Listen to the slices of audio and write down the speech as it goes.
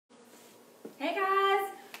Hey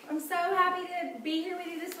guys, I'm so happy to be here with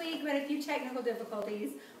you this week. We had a few technical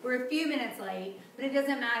difficulties. We're a few minutes late, but it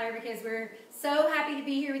doesn't matter because we're so happy to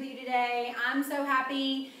be here with you today. I'm so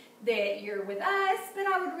happy that you're with us, but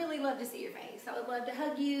I would really love to see your face. I would love to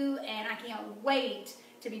hug you, and I can't wait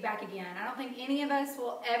to be back again. I don't think any of us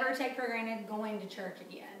will ever take for granted going to church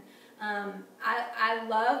again. I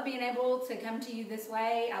love being able to come to you this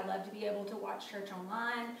way. I love to be able to watch church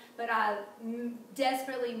online, but I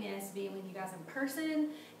desperately miss being with you guys in person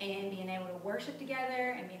and being able to worship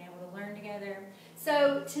together and being able to learn together.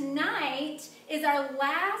 So tonight is our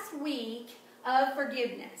last week of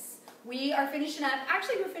forgiveness. We are finishing up,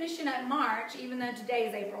 actually we're finishing up March, even though today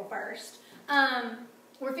is April 1st.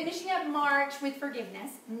 We're finishing up March with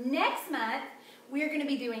forgiveness. Next month, we're going to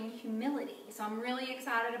be doing humility. So I'm really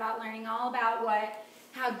excited about learning all about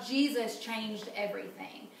how Jesus changed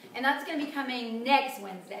everything. And that's going to be coming next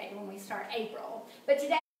Wednesday when we start April. But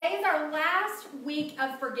today is our last week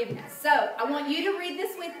of forgiveness. So I want you to read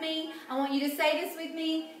this with me. I want you to say this with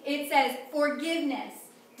me. It says, forgiveness.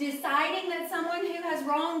 Deciding that someone who has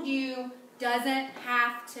wronged you doesn't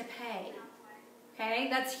have to pay. Okay,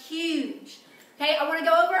 that's huge. Okay, I want to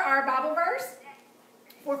go over our Bible verse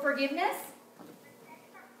for forgiveness.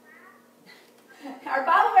 Our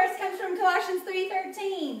Bible verse comes from Colossians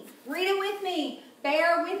 3:13. Read it with me.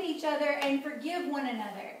 Bear with each other and forgive one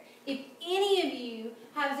another. If any of you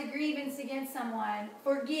has a grievance against someone,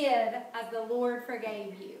 forgive as the Lord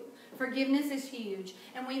forgave you. Forgiveness is huge.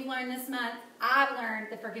 And we've learned this month, I've learned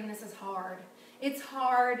that forgiveness is hard. It's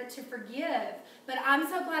hard to forgive. But I'm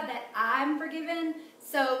so glad that I'm forgiven.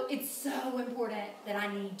 So it's so important that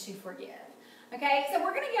I need to forgive. Okay, so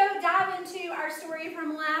we're going to go dive into our story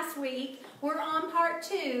from last week. We're on part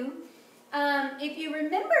 2. If you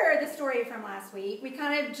remember the story from last week, we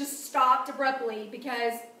kind of just stopped abruptly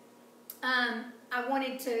because I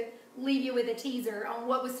wanted to leave you with a teaser on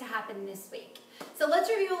what was to happen this week. So let's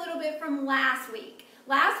review a little bit from last week.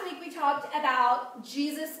 Last week we talked about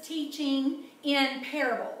Jesus teaching in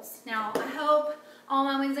parables. Now, I hope all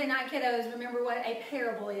my Wednesday night kiddos remember what a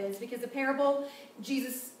parable is, because a parable,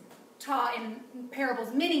 Jesus taught in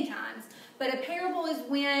parables many times, but a parable is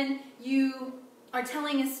when you are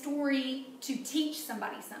telling a story to teach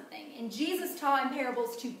somebody something. And Jesus taught in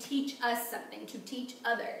parables to teach us something, to teach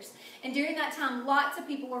others. And during that time, lots of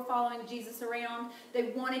people were following Jesus around.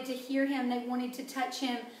 They wanted to hear him. They wanted to touch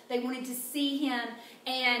him. They wanted to see him.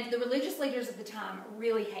 And the religious leaders of the time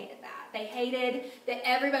really hated that. They hated that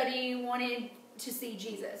everybody wanted to see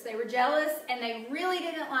Jesus. They were jealous, and they really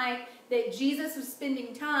didn't like that Jesus was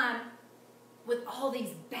spending time with all these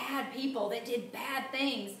bad people that did bad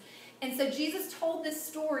things. And so Jesus told this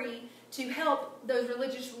story to help those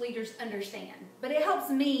religious leaders understand. But it helps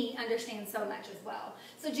me understand so much as well.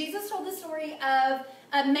 So Jesus told the story of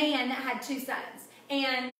a man that had 2 sons.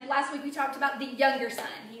 And last week we talked about the younger son.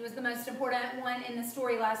 He was the most important one in the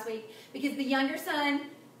story last week, because the younger son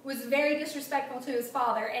was very disrespectful to his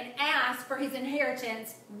father and asked for his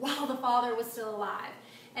inheritance while the father was still alive.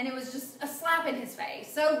 And it was just a slap in his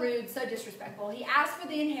face. So rude, so disrespectful. He asked for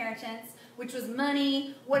the inheritance, which was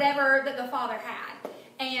money, whatever that the father had.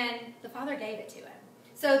 And the father gave it to him.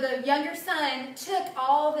 So the younger son took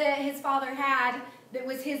all that his father had that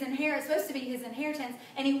was his inheritance, supposed to be his inheritance,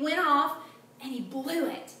 and he went off and he blew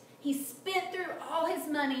it. He spent through all his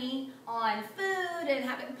money on food and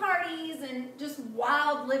having parties and just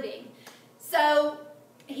wild living. So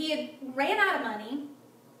he had ran out of money.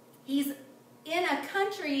 He's in a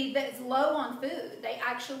country that's low on food. They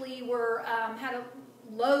actually were had a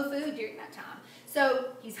low food during that time. So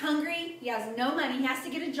he's hungry. He has no money. He has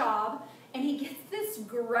to get a job. And he gets this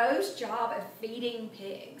gross job of feeding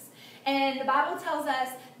pigs. And the Bible tells us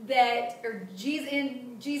that, or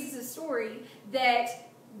in Jesus' story, that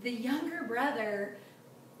the younger brother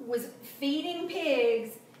was feeding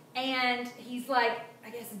pigs, and he's like, I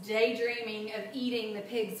guess, daydreaming of eating the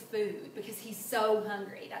pig's food because he's so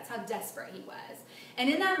hungry. That's how desperate he was. And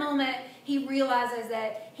in that moment, he realizes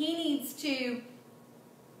that he needs to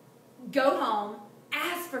go home,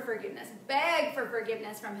 ask for forgiveness, beg for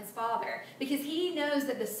forgiveness from his father, because he knows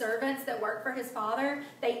that the servants that work for his father,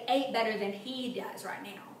 they ate better than he does right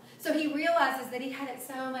now. So he realizes that he had it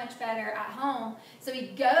so much better at home. So he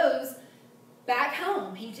goes back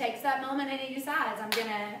home. He takes that moment and he decides, I'm going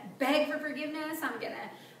to beg for forgiveness. I'm going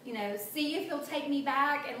to, see if he'll take me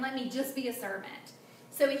back and let me just be a servant.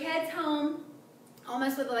 So he heads home,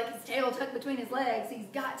 almost with like his tail tucked between his legs. He's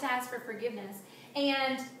got to ask for forgiveness.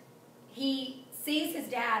 And he sees his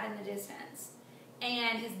dad in the distance.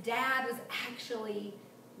 And his dad was actually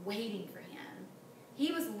waiting for him.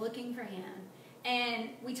 He was looking for him. And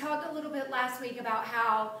we talked a little bit last week about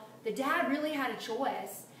how the dad really had a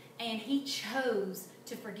choice, and he chose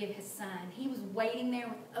to forgive his son. He was waiting there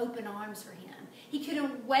with open arms for him. He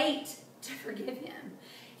couldn't wait to forgive him.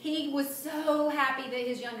 He was so happy that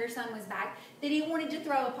his younger son was back that he wanted to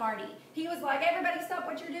throw a party. He was like, everybody stop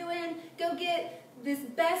what you're doing. Go get this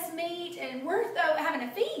best meat, and we're having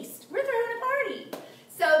a feast. We're throwing a party.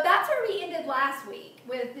 So that's where we ended last week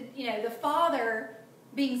with, the father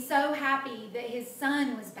being so happy that his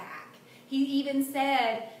son was back. He even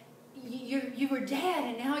said, you were dead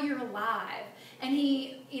and now you're alive. And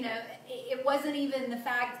he, it wasn't even the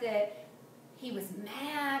fact that he was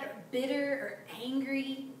mad or bitter or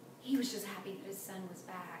angry. He was just happy that his son was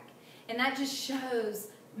back. And that just shows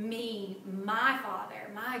me, my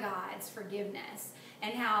Father, my God's forgiveness,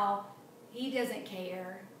 and how he doesn't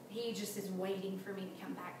care. He just is waiting for me to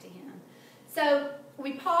come back to him. So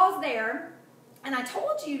we paused there, and I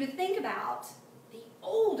told you to think about the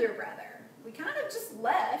older brother. We kind of just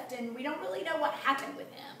left, and we don't really know what happened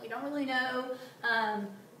with him. We don't really know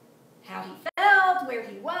how he felt, where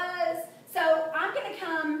he was. So I'm going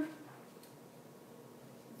to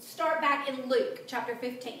start back in Luke chapter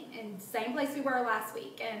 15, in the same place we were last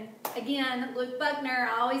week. And again, Luke Buckner,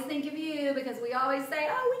 I always think of you because we always say,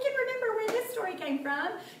 oh, we can remember where this story came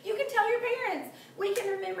from. You can tell your parents. We can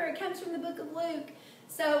remember it comes from the book of Luke.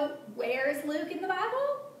 So where is Luke in the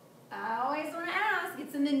Bible? I always want to ask.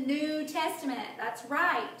 It's in the New Testament. That's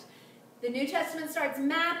right. The New Testament starts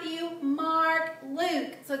Matthew, Mark,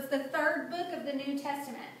 Luke. So it's the third book of the New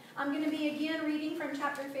Testament. I'm going to be again reading from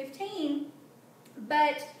chapter 15.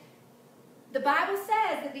 But the Bible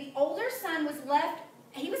says that the older son was left,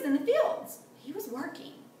 he was in the fields. He was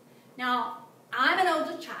working. Now, I'm an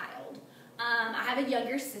older child. I have a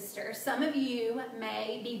younger sister. Some of you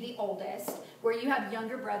may be the oldest, where you have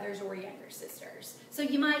younger brothers or younger sisters. So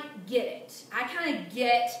you might get it. I kind of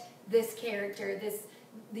get this character,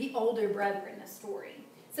 the older brother in the story.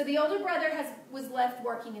 So the older brother was left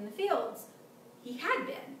working in the fields. He had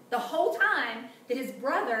been. The whole time that his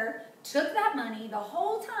brother took that money, the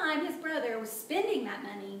whole time his brother was spending that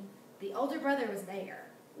money, the older brother was there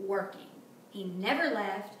working. He never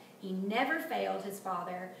left. He never failed his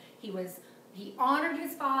father. He honored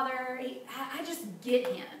his father. I just get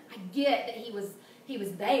him. I get that he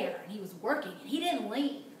was there and he was working and he didn't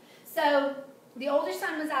leave. So the older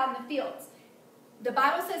son was out in the fields. The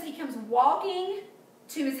Bible says he comes walking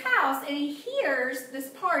to his house and he hears this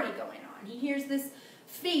party going on. He hears this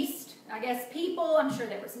feast. I guess people, I'm sure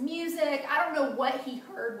there was music. I don't know what he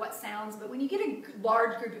heard, what sounds, but when you get a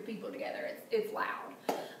large group of people together, it's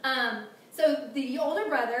loud. So the older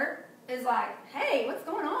brother is like, hey, what's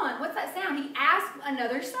going on? What's that sound? He asked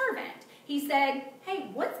another servant. He said, hey,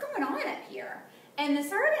 what's going on up here? And the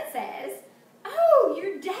servant says, oh,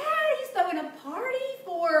 your dad, he's throwing a party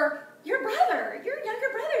for your brother. Your younger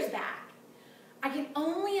brother's back. I can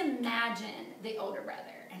only imagine the older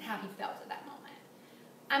brother and how he felt at that moment.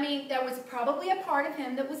 I mean, there was probably a part of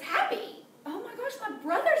him that was happy. Oh my gosh, my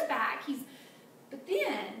brother's back. But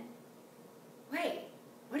then, wait,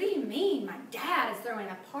 what do you mean my dad is throwing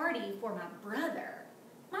a party for my brother?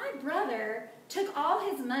 My brother took all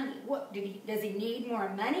his money. What does he need more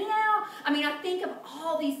money now? I mean, I think of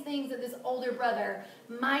all these things that this older brother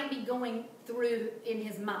might be going through in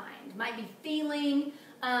his mind, might be feeling,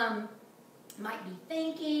 might be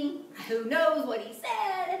thinking, who knows what he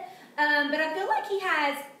said. But I feel like he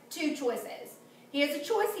has two choices. He has a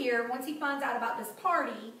choice here once he finds out about this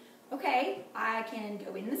party. Okay, I can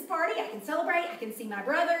go in this party, I can celebrate, I can see my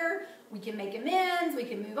brother, we can make amends, we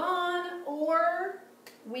can move on, or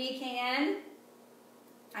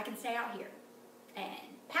I can stay out here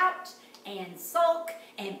and pout and sulk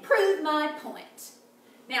and prove my point.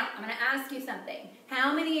 Now, I'm going to ask you something.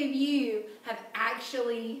 How many of you have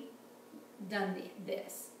actually done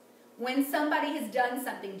this? When somebody has done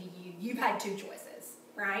something to you, you've had two choices,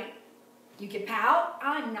 right? You can pout,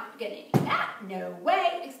 I'm not going to do that, no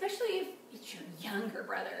way, especially if it's your younger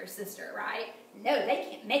brother or sister, right? No, they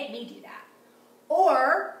can't make me do that.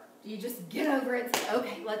 Or you just get over it and say,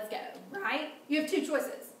 okay, let's go, right? You have two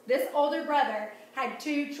choices. This older brother had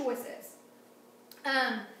two choices.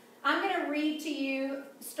 I'm going to read to you,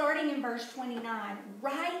 starting in verse 29,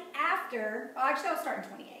 right after, actually I'll start in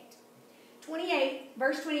 28.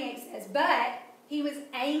 Verse 28 says, but he was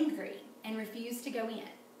angry and refused to go in.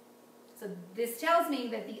 So this tells me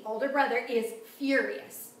that the older brother is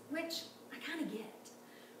furious, which I kind of get,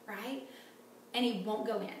 right? And he won't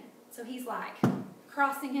go in. So he's like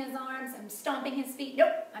crossing his arms and stomping his feet.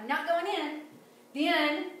 Nope, I'm not going in.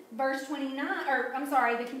 Then verse 29,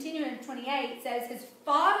 the continuing of 28 says his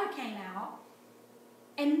father came out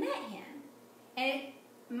and met him. And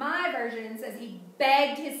my version says he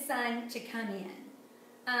begged his son to come in.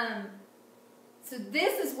 So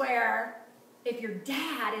this is where, if your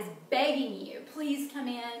dad is begging you, please come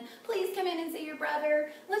in and see your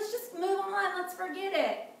brother, let's just move on, let's forget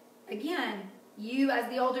it. Again, you as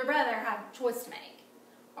the older brother have a choice to make.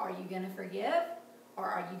 Are you going to forgive, or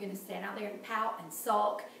are you going to stand out there and pout and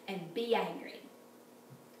sulk and be angry?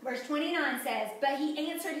 Verse 29 says, but he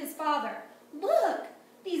answered his father, look,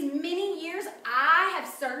 these many years I have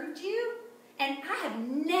served you, and I have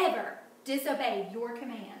never disobeyed your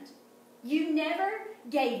command. You never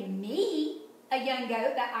gave me a young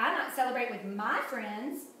goat that I might celebrate with my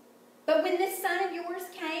friends. But when this son of yours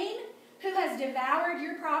came, who has devoured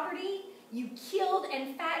your property, you killed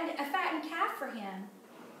and fattened a fattened calf for him.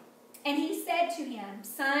 And he said to him,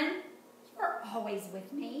 son, you are always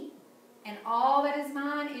with me, and all that is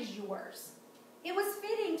mine is yours. It was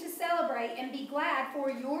fitting to celebrate and be glad,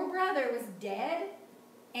 for your brother was dead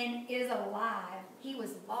and is alive. He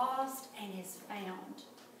was lost and is found.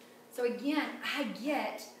 So again, I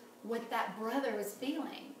get what that brother was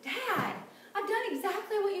feeling. Dad, I've done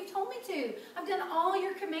exactly what you've told me to. I've done all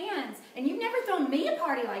your commands, and you've never thrown me a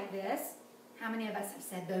party like this. How many of us have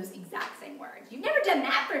said those exact same words? You've never done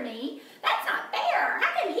that for me. That's not fair.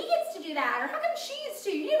 How come he gets to do that? Or how come she gets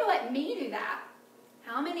to? You never let me do that.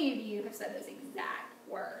 How many of you have said those exact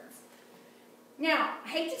words? Now, I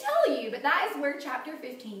hate to tell you, but that is where chapter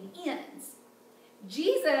 15 ends.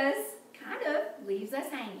 Jesus kind of leaves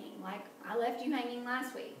us hanging, like I left you hanging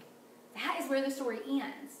last week. That is where the story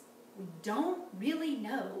ends. We don't really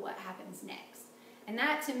know what happens next. And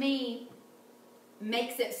that, to me,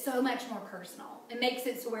 makes it so much more personal. It makes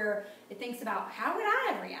it so where it thinks about, how would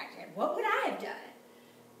I have reacted? What would I have done?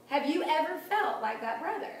 Have you ever felt like that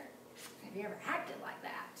brother? Have you ever acted like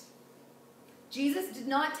that? Jesus did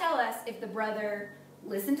not tell us if the brother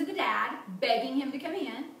listened to the dad, begging him to come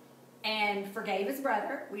in, and forgave his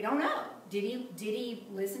brother. We don't know. Did he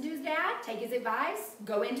listen to his dad, take his advice,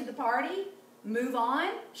 go into the party, move on,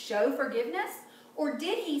 show forgiveness? Or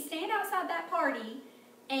did he stand outside that party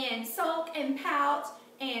and sulk and pout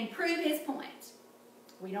and prove his point?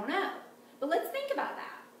 We don't know. But let's think about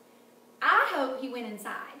that. I hope he went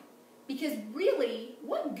inside, because really,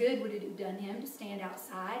 what good would it have done him to stand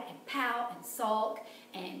outside and pout and sulk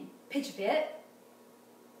and pitch a fit?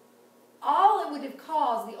 All it would have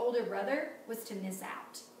caused the older brother was to miss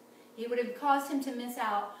out. It would have caused him to miss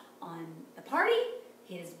out on the party,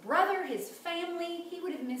 his brother, his family. He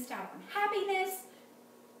would have missed out on happiness.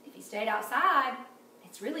 If he stayed outside,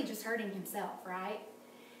 it's really just hurting himself, right?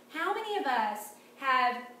 How many of us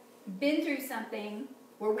have been through something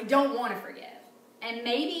where we don't want to forgive? And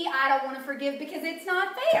maybe I don't want to forgive because it's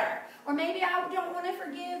not fair. Or maybe I don't want to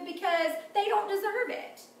forgive because they don't deserve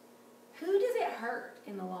it. Who does it hurt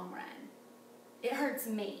in the long run? It hurts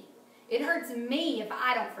me. It hurts me if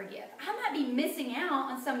I don't forgive. I might be missing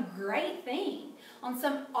out on some great thing, on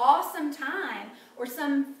some awesome time, or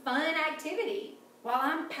some fun activity while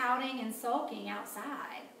I'm pouting and sulking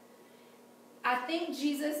outside. I think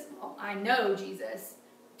Jesus, well, I know Jesus,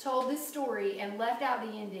 told this story and left out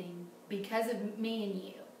the ending because of me and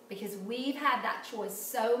you. Because we've had that choice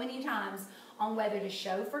so many times on whether to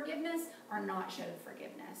show forgiveness or not show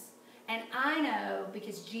forgiveness. And I know,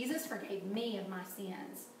 because Jesus forgave me of my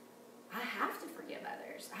sins, I have to forgive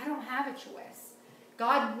others. I don't have a choice.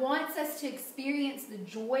 God wants us to experience the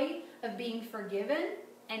joy of being forgiven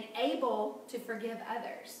and able to forgive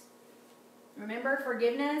others. Remember,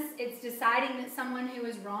 forgiveness, it's deciding that someone who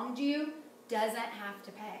has wronged you doesn't have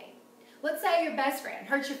to pay. Let's say your best friend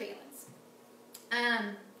hurts your feelings.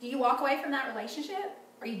 Do you walk away from that relationship?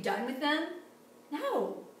 Are you done with them?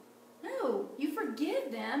 No. You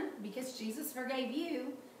forgive them because Jesus forgave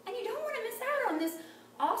you, and you don't want to miss out on this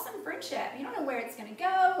awesome friendship. You don't know where it's going to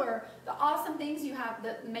go, or the awesome things you have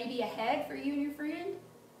that may be ahead for you and your friend.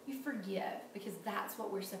 You forgive, because that's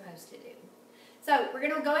what we're supposed to do. So we're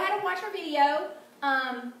going to go ahead and watch our video,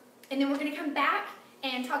 and then we're going to come back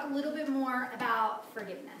and talk a little bit more about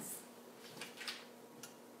forgiveness.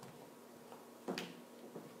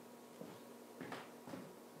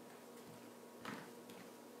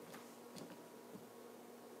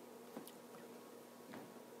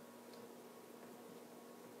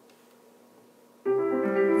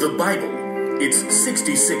 The Bible, it's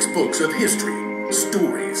 66 books of history,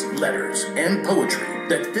 stories, letters, and poetry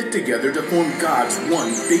that fit together to form God's one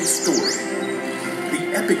big story.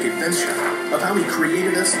 The epic adventure of how He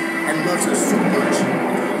created us and loves us so much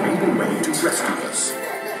that He made a way to rescue us.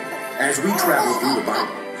 As we travel through the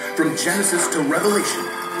Bible, from Genesis to Revelation,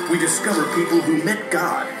 we discover people who met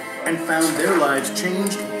God and found their lives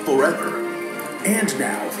changed forever. And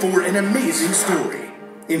now for an amazing story.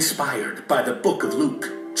 inspired by the book of Luke,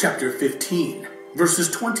 chapter 15, verses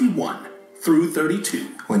 21 through 32.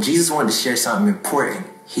 When Jesus wanted to share something important,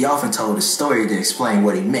 he often told a story to explain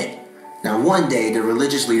what he meant. Now, one day, the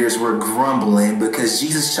religious leaders were grumbling because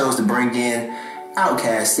Jesus chose to bring in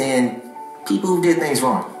outcasts and people who did things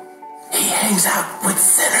wrong. He hangs out with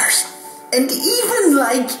sinners and even,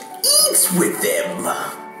 eats with them.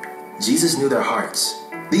 Jesus knew their hearts.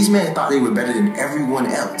 These men thought they were better than everyone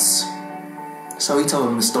else. So he told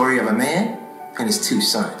them the story of a man and his 2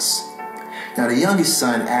 sons. Now, the youngest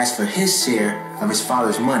son asked for his share of his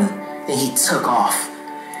father's money, and he took off.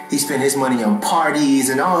 He spent his money on parties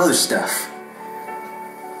and all other stuff.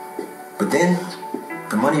 But then,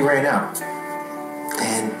 the money ran out,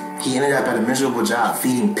 and he ended up at a miserable job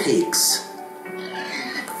feeding pigs,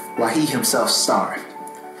 while he himself starved.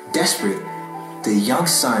 Desperate, the young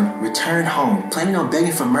son returned home, planning on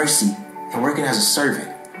begging for mercy and working as a servant.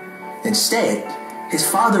 Instead, his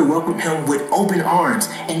father welcomed him with open arms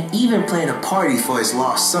and even planned a party for his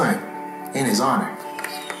lost son in his honor.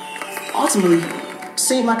 Ultimately,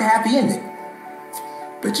 seemed like a happy ending.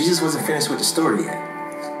 But Jesus wasn't finished with the story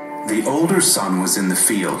yet. The older son was in the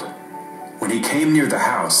field. When he came near the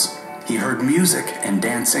house, he heard music and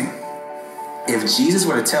dancing. If Jesus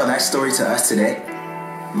were to tell that story to us today,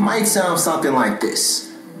 it might sound something like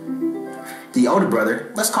this. The older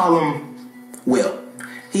brother, let's call him Will.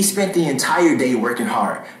 He spent the entire day working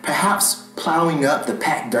hard, perhaps plowing up the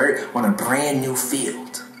packed dirt on a brand new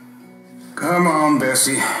field. Come on,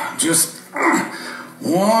 Bessie. Just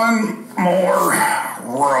one more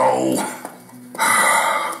row.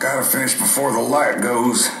 Gotta finish before the light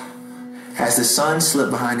goes. As the sun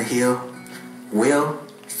slipped behind the hill, Will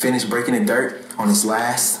finished breaking the dirt on his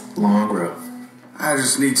last long row. I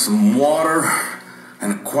just need some water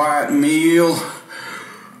and a quiet meal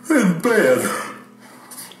and bed.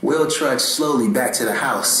 Will trudged slowly back to the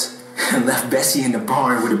house and left Bessie in the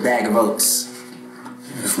barn with a bag of oats.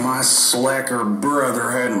 If my slacker brother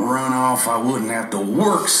hadn't run off, I wouldn't have to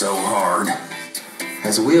work so hard.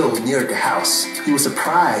 As Will neared the house, he was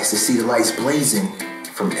surprised to see the lights blazing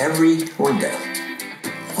from every window.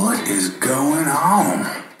 What is going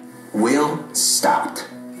on? Will stopped,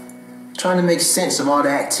 trying to make sense of all the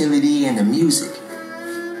activity and the music.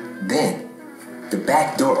 Then, the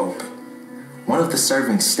back door opened. One of the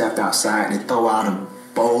servants stepped outside to throw out a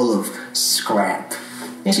bowl of scrap.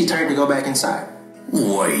 Then she turned to go back inside.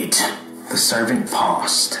 Wait. The servant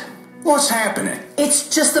paused. What's happening?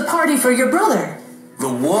 It's just the party for your brother. The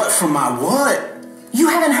what for my what? You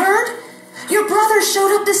haven't heard? Your brother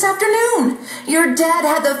showed up this afternoon. Your dad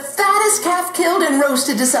had the fattest calf killed and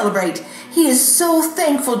roasted to celebrate. He is so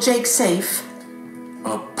thankful Jake's safe.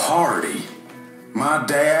 A party? My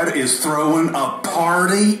dad is throwing a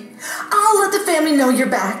party? I'll let the family know you're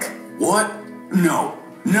back. What? No.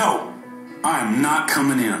 I'm not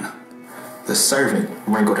coming in. The servant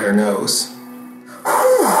wrinkled her nose.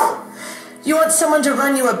 Whew. You want someone to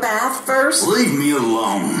run you a bath first? Leave me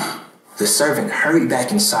alone. The servant hurried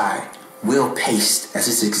back inside. Will paced as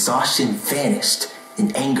his exhaustion vanished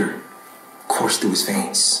and anger coursed through his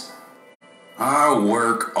veins. I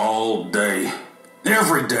work all day.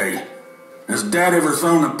 Every day. Has Dad ever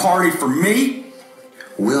thrown a party for me?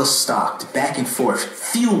 Will stalked back and forth,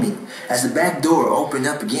 fuming as the back door opened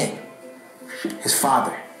up again. His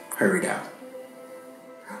father hurried out.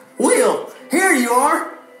 Will, here you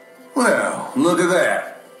are. Well, look at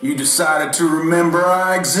that. You decided to remember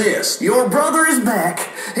I exist. Your brother is back.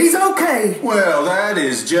 He's okay. Well, that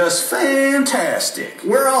is just fantastic.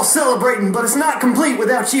 We're all celebrating, but it's not complete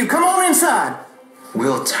without you. Come on inside.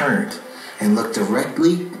 Will turned and looked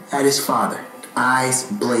directly at his father,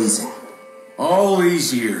 eyes blazing. All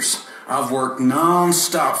these years, I've worked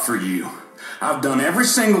non-stop for you. I've done every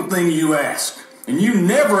single thing you asked, and you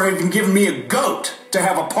never even given me a goat to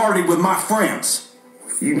have a party with my friends.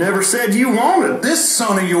 You never said you wanted. This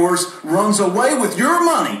son of yours runs away with your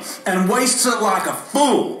money and wastes it like a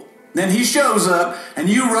fool. Then he shows up and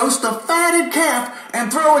you roast a fatted calf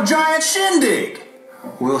and throw a giant shindig.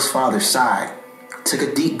 Will's father sighed, took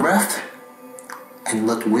a deep breath, and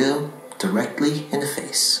looked Will directly in the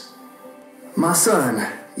face. My son,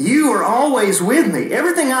 you are always with me.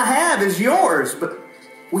 Everything I have is yours, but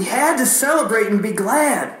we had to celebrate and be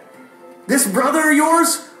glad. This brother of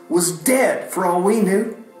yours was dead for all we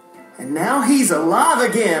knew. And now he's alive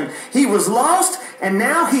again. He was lost, and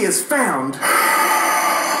now he is found.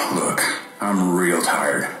 Look, I'm real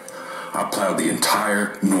tired. I plowed the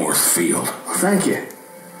entire north field. Thank you.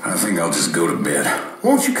 I think I'll just go to bed.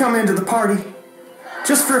 Won't you come into the party?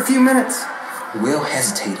 Just for a few minutes. Will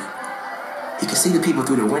hesitated. He could see the people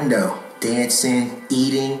through the window, dancing,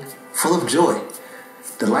 eating, full of joy.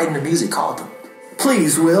 The light in the music called them.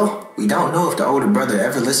 Please, Will. We don't know if the older brother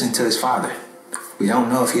ever listened to his father. We don't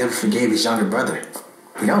know if he ever forgave his younger brother.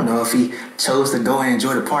 We don't know if he chose to go and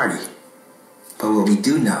enjoy the party. But what we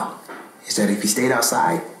do know is that if he stayed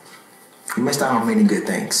outside, he missed out on many good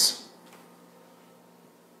things.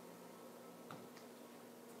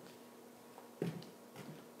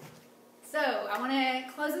 So, I want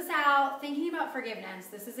to close this out thinking about forgiveness.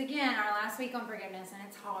 This is, again, our last week on forgiveness, and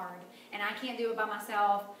it's hard. And I can't do it by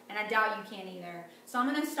myself, and I doubt you can either. So I'm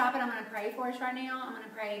going to stop it. I'm going to pray for us right now. I'm going to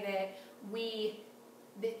pray that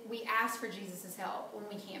we ask for Jesus' help when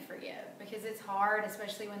we can't forgive. Because it's hard,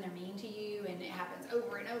 especially when they're mean to you, and it happens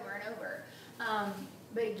over and over and over.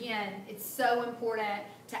 But again, it's so important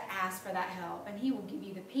to ask for that help. And He will give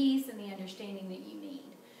you the peace and the understanding that you need.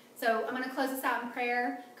 So I'm going to close this out in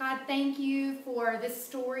prayer. God, thank you for this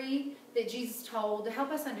story that Jesus told to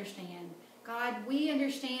help us understand. God, we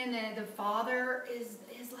understand that the Father is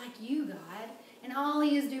like you, God. And all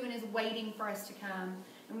He is doing is waiting for us to come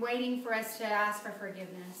and waiting for us to ask for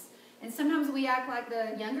forgiveness. And sometimes we act like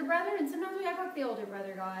the younger brother, and sometimes we act like the older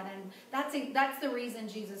brother, God. And that's the reason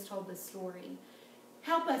Jesus told this story.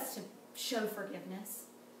 Help us to show forgiveness.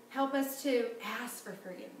 Help us to ask for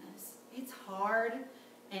forgiveness. It's hard.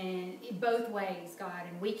 And both ways, God,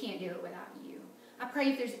 and we can't do it without you. I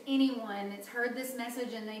pray if there's anyone that's heard this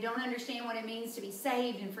message and they don't understand what it means to be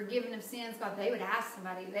saved and forgiven of sins, God, they would ask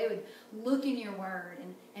somebody, they would look in your word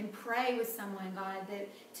and pray with someone, God, that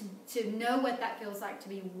to know what that feels like, to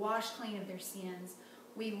be washed clean of their sins.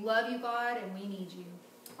 We love you, God, and we need you.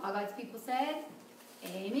 All God's people said,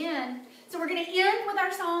 amen. So we're going to end with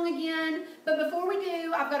our song again, but before we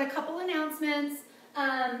do, I've got a couple announcements.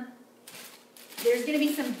 There's going to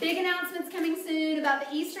be some big announcements coming soon about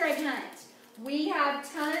the Easter egg hunt. We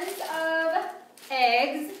have tons of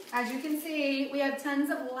eggs. As you can see, we have tons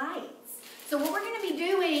of lights. So what we're going to be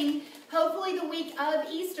doing, hopefully the week of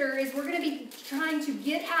Easter, is we're going to be trying to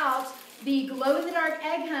get out the glow-in-the-dark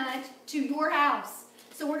egg hunt to your house.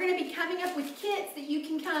 So we're going to be coming up with kits that you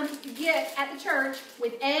can come get at the church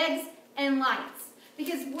with eggs and lights.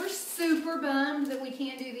 Because we're super bummed that we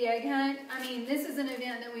can't do the egg hunt. I mean, this is an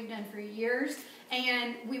event that we've done for years,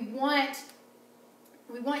 and we want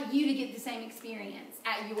you to get the same experience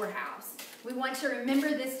at your house. We want to remember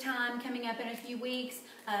this time coming up in a few weeks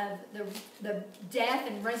of the death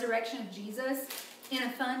and resurrection of Jesus in a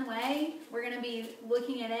fun way. We're going to be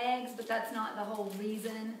looking at eggs, but that's not the whole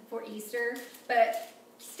reason for Easter. But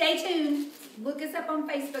stay tuned. Look us up on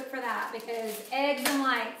Facebook for that, because eggs and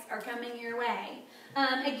lights are coming your way.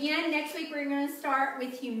 Again, next week we're going to start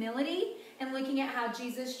with humility and looking at how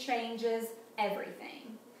Jesus changes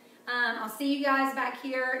everything. I'll see you guys back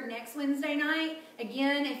here next Wednesday night.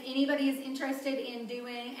 Again, if anybody is interested in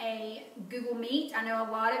doing a Google Meet, I know a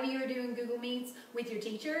lot of you are doing Google Meets with your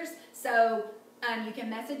teachers, so you can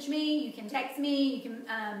message me, you can text me, you can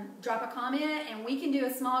drop a comment, and we can do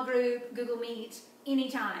a small group Google Meet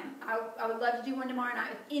anytime. I would love to do one tomorrow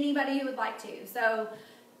night with anybody who would like to. So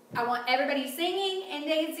I want everybody singing and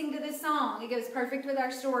dancing to this song. It goes perfect with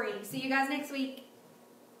our story. See you guys next week.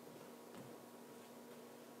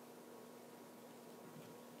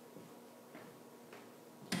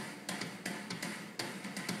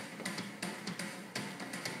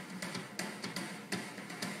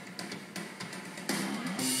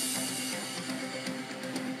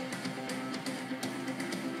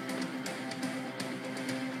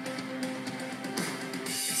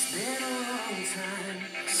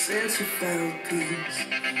 Since you found peace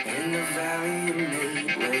in the valley you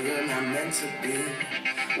made, where you're not meant to be,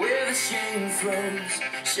 where the shame throws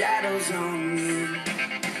shadows on you.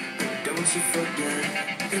 But don't you forget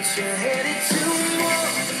that you're headed to more.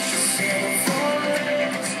 Settle for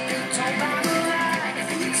less. Don't buy the lie.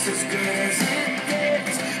 It's as good as